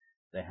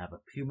 They have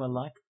a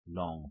puma-like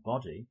long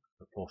body,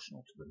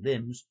 proportional to the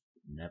limbs,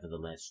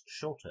 nevertheless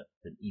shorter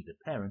than either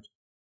parent,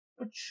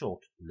 but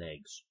short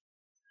legs.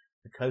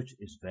 The coat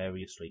is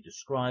variously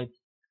described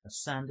as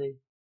sandy,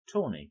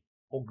 tawny,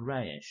 or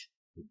greyish,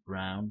 with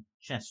brown,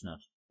 chestnut,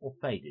 or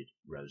faded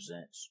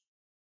rosettes.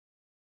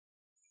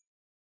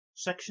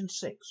 Section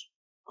 6.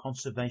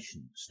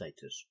 Conservation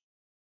status.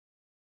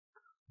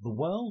 The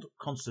World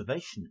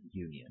Conservation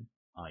Union,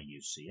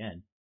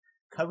 IUCN,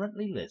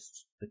 currently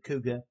lists the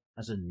cougar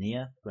as a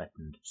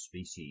near-threatened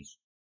species.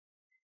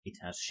 It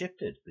has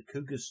shifted the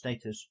cougar's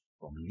status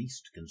from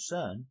least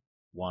concern,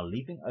 while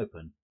leaving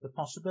open the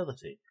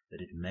possibility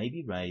that it may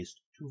be raised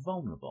to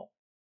vulnerable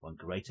when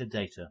greater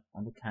data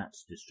on the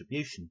cat's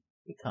distribution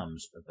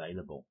becomes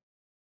available.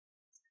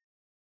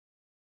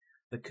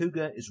 The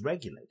cougar is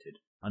regulated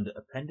under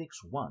Appendix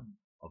 1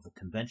 of the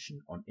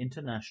Convention on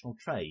International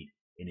Trade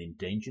in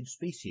Endangered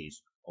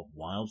Species of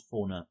Wild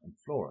Fauna and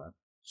Flora,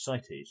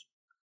 CITES,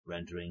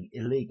 rendering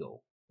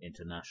illegal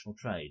international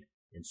trade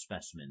in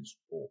specimens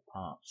or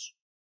parts.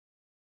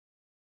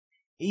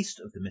 East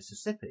of the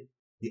Mississippi,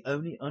 the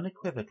only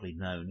unequivocally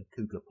known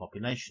cougar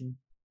population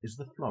is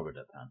the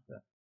Florida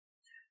panther.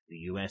 The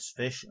U.S.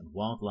 Fish and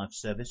Wildlife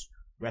Service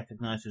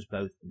recognizes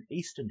both an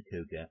eastern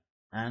cougar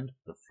and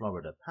the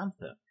Florida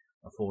panther,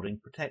 affording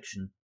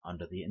protection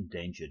under the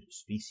Endangered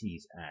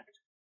Species Act.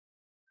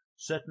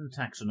 Certain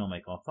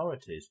taxonomic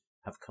authorities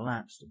have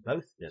collapsed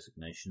both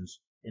designations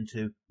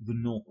into the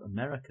North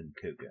American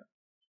cougar,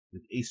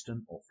 with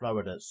eastern or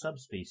Florida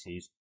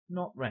subspecies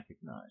not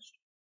recognized,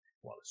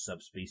 while a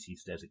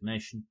subspecies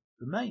designation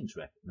remains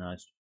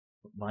recognized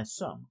by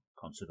some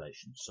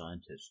conservation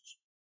scientists.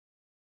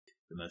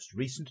 The most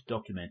recent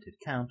documented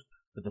count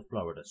for the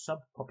Florida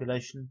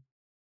subpopulation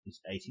is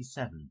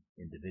 87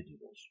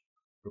 individuals,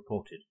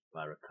 reported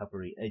by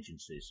recovery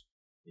agencies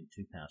in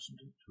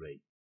 2003.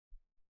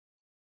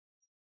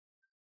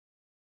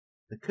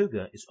 The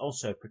cougar is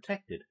also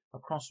protected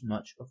across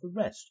much of the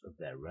rest of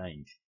their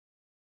range.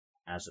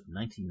 As of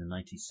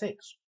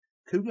 1996,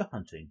 cougar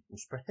hunting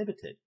was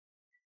prohibited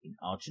in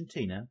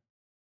Argentina,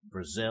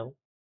 Brazil,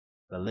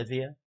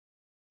 Bolivia,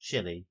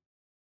 Chile,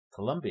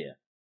 Colombia,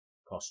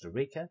 Costa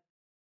Rica,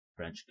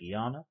 French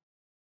Guiana,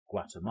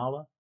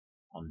 Guatemala,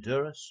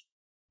 Honduras,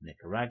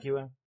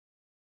 Nicaragua,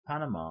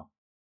 Panama,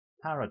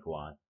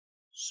 Paraguay,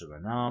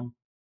 Suriname,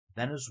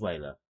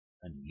 Venezuela,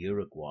 and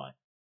Uruguay.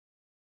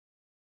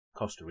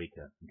 Costa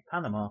Rica and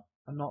Panama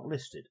are not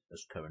listed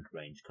as current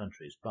range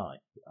countries by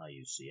the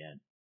IUCN.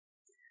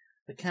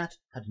 The cat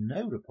had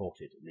no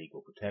reported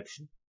legal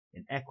protection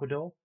in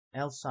Ecuador,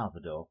 El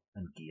Salvador,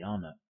 and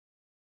Guyana.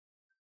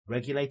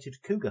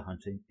 Regulated cougar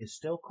hunting is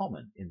still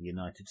common in the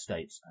United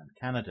States and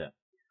Canada,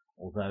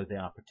 although they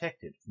are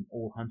protected from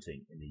all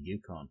hunting in the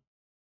Yukon.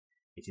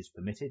 It is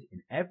permitted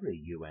in every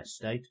U.S.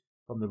 state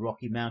from the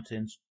Rocky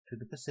Mountains to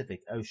the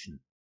Pacific Ocean,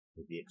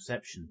 with the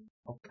exception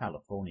of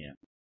California.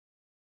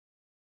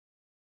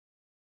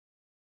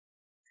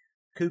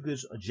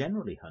 Cougars are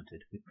generally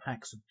hunted with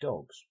packs of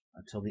dogs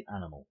until the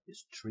animal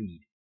is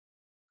treed.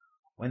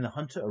 When the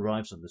hunter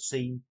arrives on the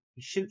scene,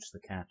 he shoots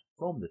the cat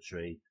from the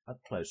tree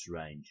at close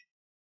range.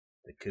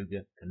 The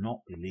cougar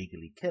cannot be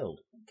legally killed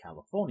in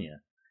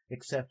California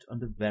except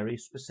under very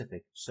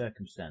specific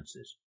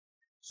circumstances,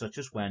 such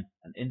as when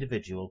an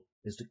individual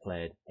is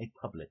declared a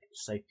public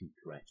safety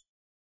threat.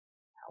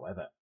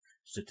 However,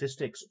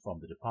 statistics from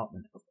the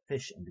Department of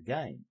Fish and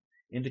Game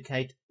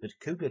indicate that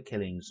cougar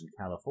killings in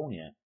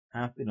California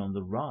have been on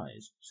the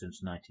rise since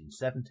the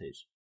 1970s,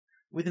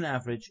 with an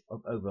average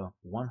of over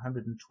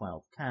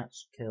 112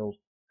 cats killed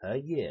per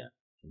year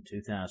from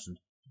 2000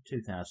 to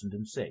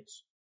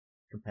 2006,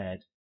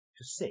 compared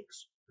to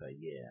 6 per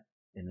year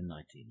in the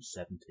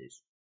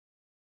 1970s.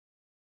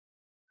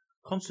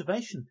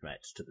 Conservation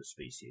threats to the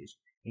species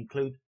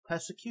include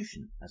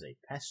persecution as a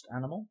pest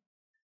animal,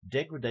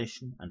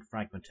 degradation and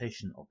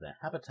fragmentation of their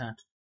habitat,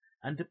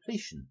 and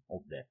depletion of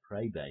their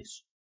prey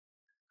base.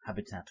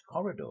 Habitat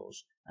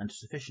corridors and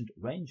sufficient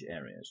range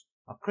areas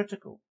are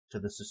critical to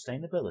the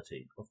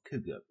sustainability of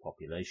cougar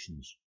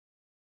populations.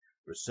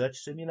 Research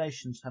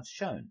simulations have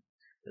shown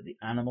that the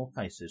animal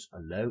faces a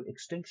low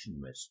extinction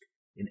risk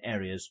in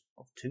areas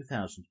of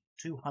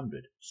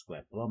 2,200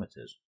 square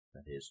kilometers,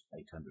 that is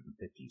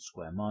 850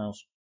 square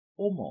miles,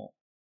 or more.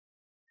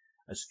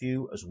 As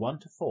few as 1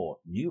 to 4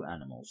 new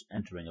animals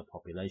entering a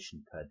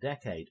population per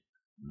decade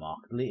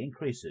markedly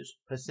increases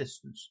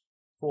persistence,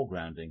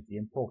 foregrounding the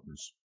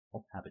importance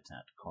of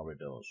habitat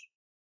corridors.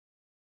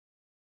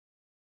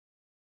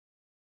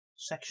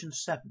 Section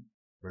 7.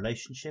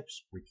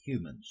 Relationships with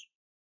humans.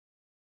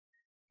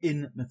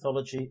 In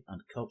mythology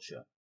and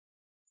culture,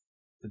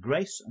 the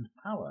grace and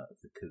power of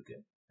the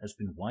cougar has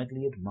been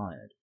widely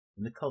admired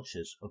in the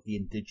cultures of the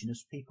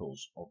indigenous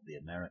peoples of the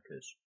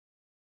Americas.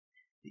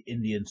 The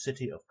Indian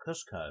city of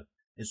Cusco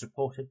is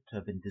reported to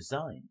have been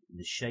designed in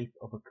the shape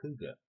of a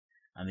cougar,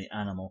 and the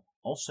animal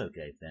also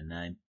gave their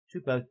name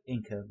to both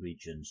Inca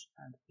regions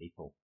and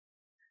people.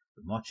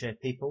 The Moche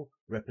people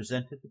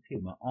represented the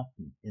puma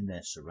often in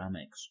their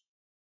ceramics.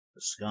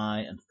 The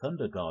sky and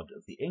thunder god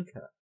of the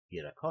Inca,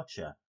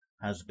 Viracocha,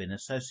 has been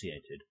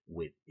associated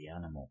with the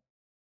animal.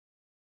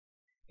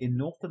 In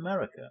North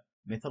America,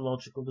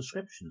 mythological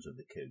descriptions of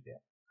the cougar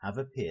have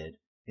appeared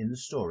in the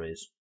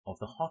stories of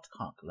the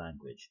Hotkok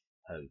language,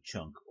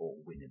 Ho-Chunk or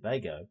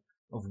Winnebago,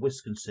 of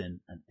Wisconsin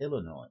and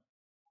Illinois,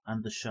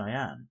 and the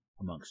Cheyenne,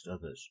 amongst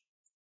others.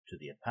 To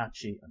the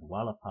Apache and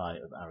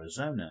Wallapai of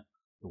Arizona,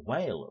 the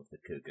wail of the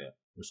cougar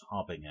was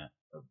harbinger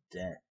of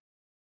death.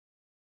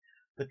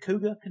 The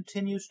cougar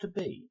continues to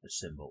be a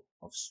symbol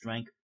of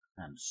strength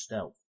and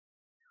stealth.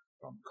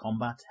 From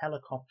combat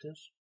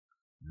helicopters,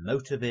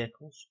 motor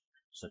vehicles,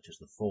 such as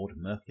the Ford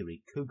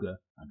Mercury Cougar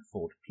and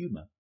Ford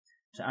Puma,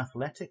 to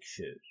athletic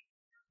shoes,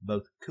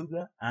 both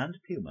Cougar and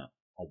Puma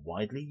are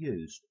widely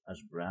used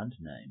as brand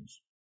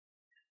names.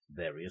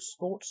 Various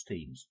sports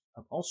teams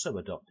have also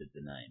adopted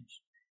the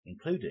names,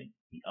 including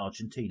the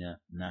Argentina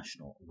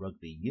National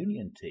Rugby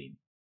Union team,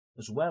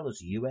 as well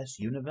as U.S.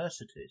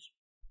 universities,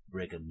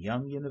 Brigham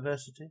Young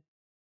University,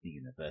 the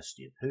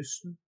University of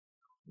Houston,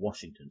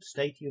 Washington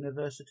State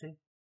University,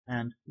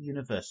 and the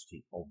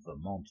University of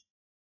Vermont.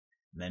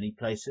 Many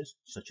places,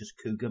 such as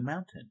Cougar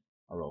Mountain,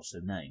 are also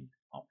named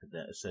after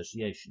their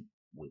association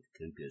with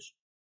cougars.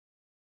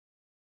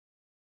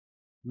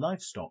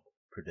 Livestock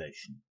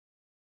predation.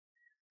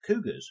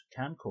 Cougars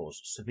can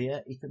cause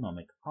severe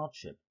economic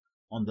hardship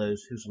on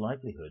those whose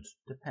livelihoods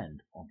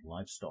depend on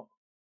livestock.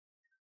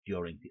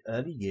 During the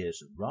early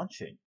years of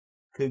ranching,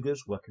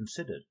 cougars were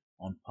considered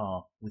on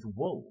par with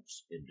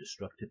wolves in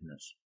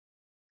destructiveness.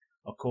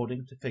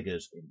 According to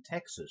figures in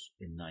Texas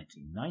in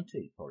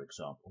 1990, for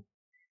example,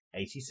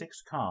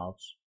 86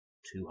 calves,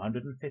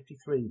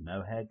 253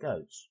 mohair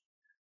goats,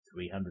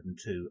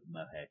 302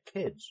 mohair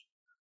kids,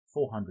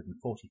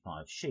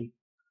 445 sheep,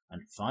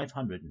 and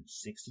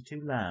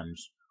 562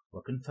 lambs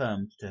were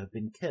confirmed to have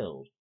been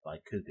killed by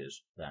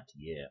cougars that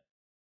year.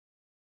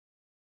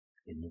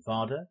 In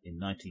Nevada in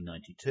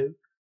 1992,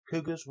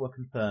 cougars were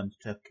confirmed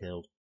to have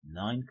killed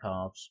 9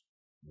 calves,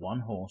 1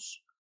 horse,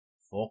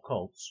 4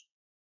 colts,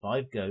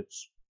 5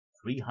 goats,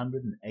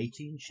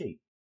 318 sheep,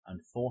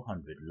 and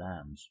 400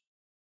 lambs.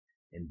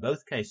 In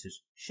both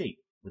cases, sheep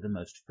were the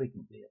most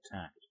frequently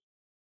attacked.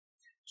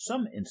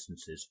 Some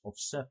instances of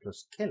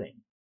surplus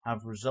killing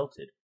have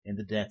resulted in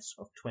the deaths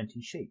of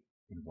 20 sheep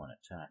in one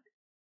attack.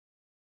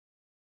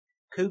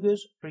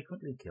 Cougars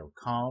frequently kill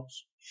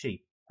calves,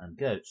 sheep, and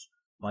goats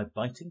by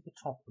biting the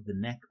top of the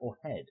neck or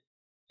head,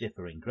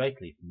 differing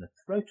greatly from the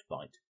throat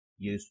bite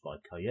used by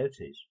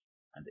coyotes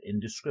and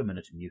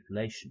indiscriminate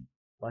mutilation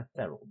by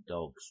feral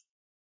dogs.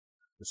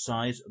 The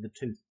size of the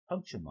tooth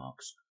puncture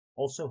marks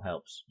also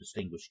helps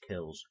distinguish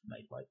kills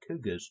made by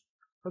cougars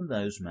from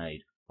those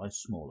made by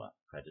smaller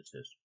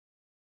predators.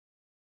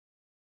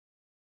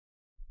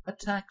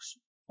 Attacks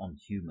on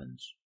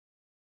humans.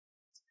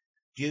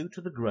 Due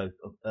to the growth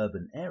of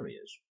urban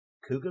areas,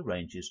 cougar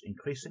ranges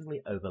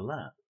increasingly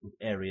overlap with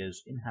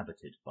areas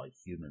inhabited by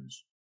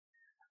humans.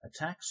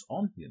 Attacks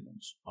on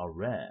humans are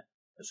rare,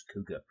 as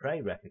cougar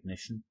prey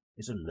recognition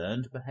is a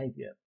learned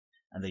behavior,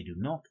 and they do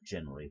not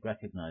generally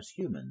recognize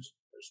humans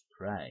as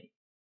prey.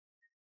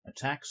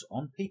 Attacks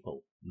on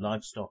people,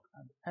 livestock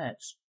and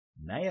pets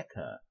may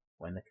occur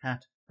when the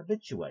cat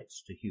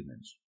habituates to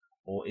humans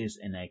or is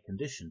in a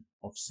condition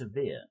of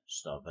severe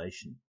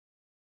starvation.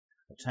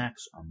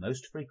 Attacks are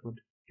most frequent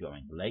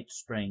during late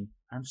spring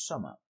and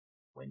summer,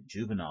 when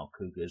juvenile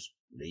cougars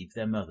leave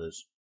their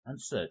mothers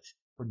and search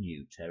for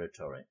new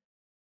territory.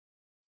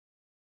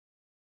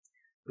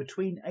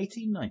 Between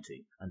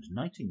 1890 and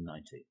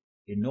 1990,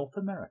 in North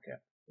America,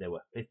 there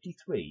were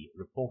 53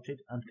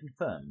 reported and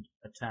confirmed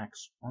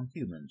attacks on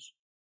humans,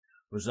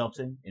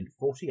 resulting in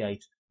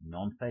 48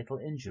 non-fatal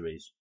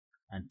injuries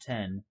and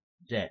 10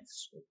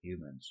 deaths of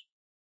humans.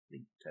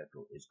 The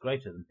total is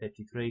greater than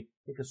 53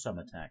 because some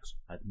attacks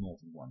had more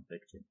than one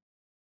victim.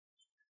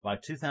 By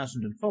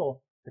 2004,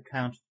 the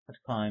count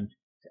had climbed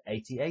to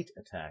 88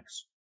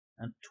 attacks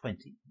and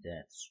 20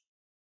 deaths.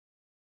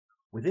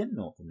 Within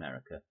North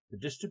America, the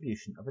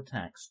distribution of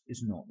attacks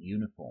is not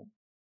uniform.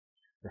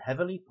 The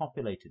heavily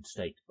populated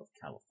state of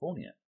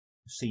California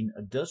has seen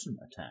a dozen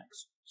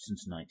attacks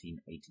since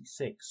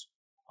 1986,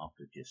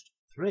 after just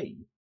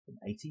 3 from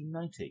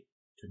 1890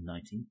 to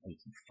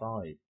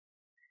 1985,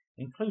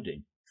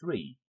 including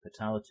 3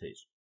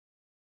 fatalities.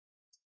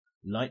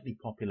 Lightly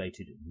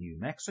populated New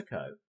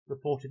Mexico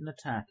reported an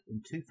attack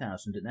in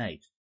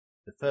 2008,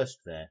 the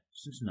first there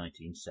since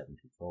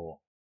 1974.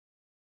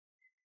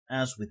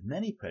 As with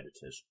many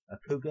predators, a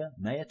cougar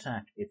may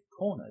attack if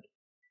cornered,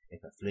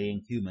 if a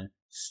fleeing human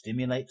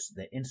stimulates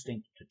their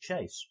instinct to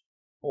chase,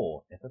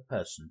 or if a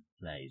person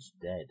plays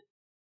dead.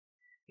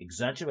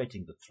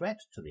 Exaggerating the threat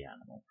to the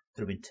animal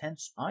through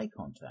intense eye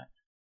contact,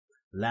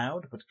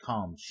 loud but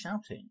calm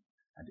shouting,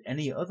 and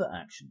any other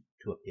action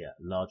to appear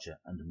larger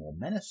and more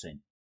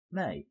menacing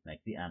may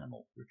make the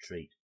animal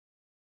retreat.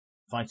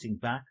 Fighting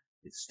back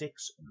with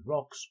sticks and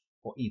rocks,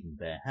 or even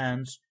bare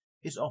hands,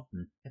 is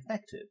often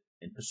effective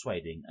in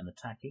persuading an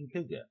attacking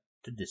cougar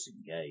to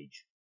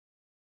disengage.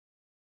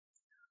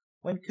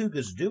 When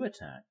cougars do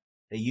attack,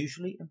 they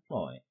usually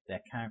employ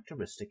their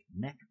characteristic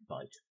neck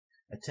bite,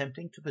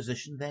 attempting to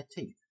position their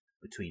teeth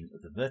between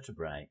the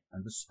vertebrae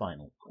and the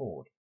spinal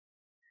cord.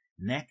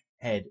 Neck,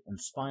 head,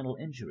 and spinal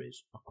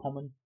injuries are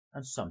common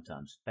and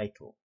sometimes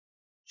fatal.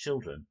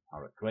 Children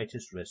are at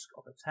greatest risk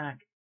of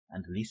attack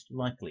and least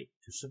likely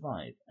to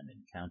survive an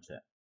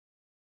encounter.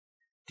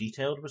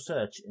 Detailed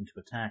research into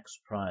attacks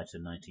prior to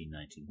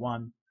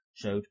 1991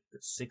 showed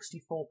that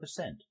 64%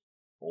 of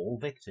all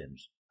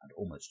victims and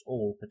almost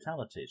all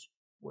fatalities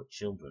were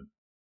children.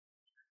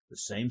 The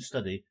same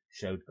study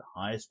showed the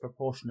highest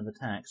proportion of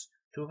attacks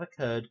to have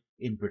occurred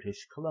in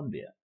British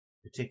Columbia,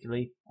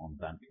 particularly on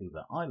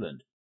Vancouver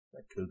Island,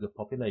 where cougar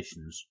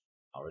populations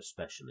are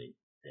especially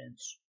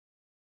dense.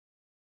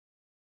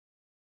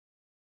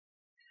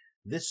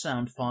 This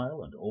sound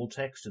file and all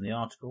text in the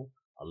article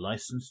are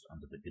licensed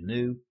under the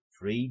GNU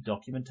Free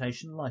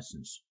Documentation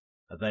License,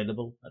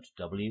 available at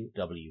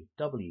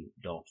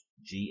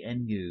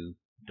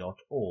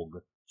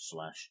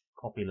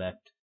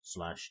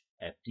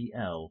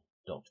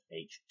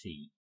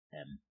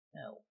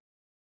www.gnu.org/copyleft/fdl.html.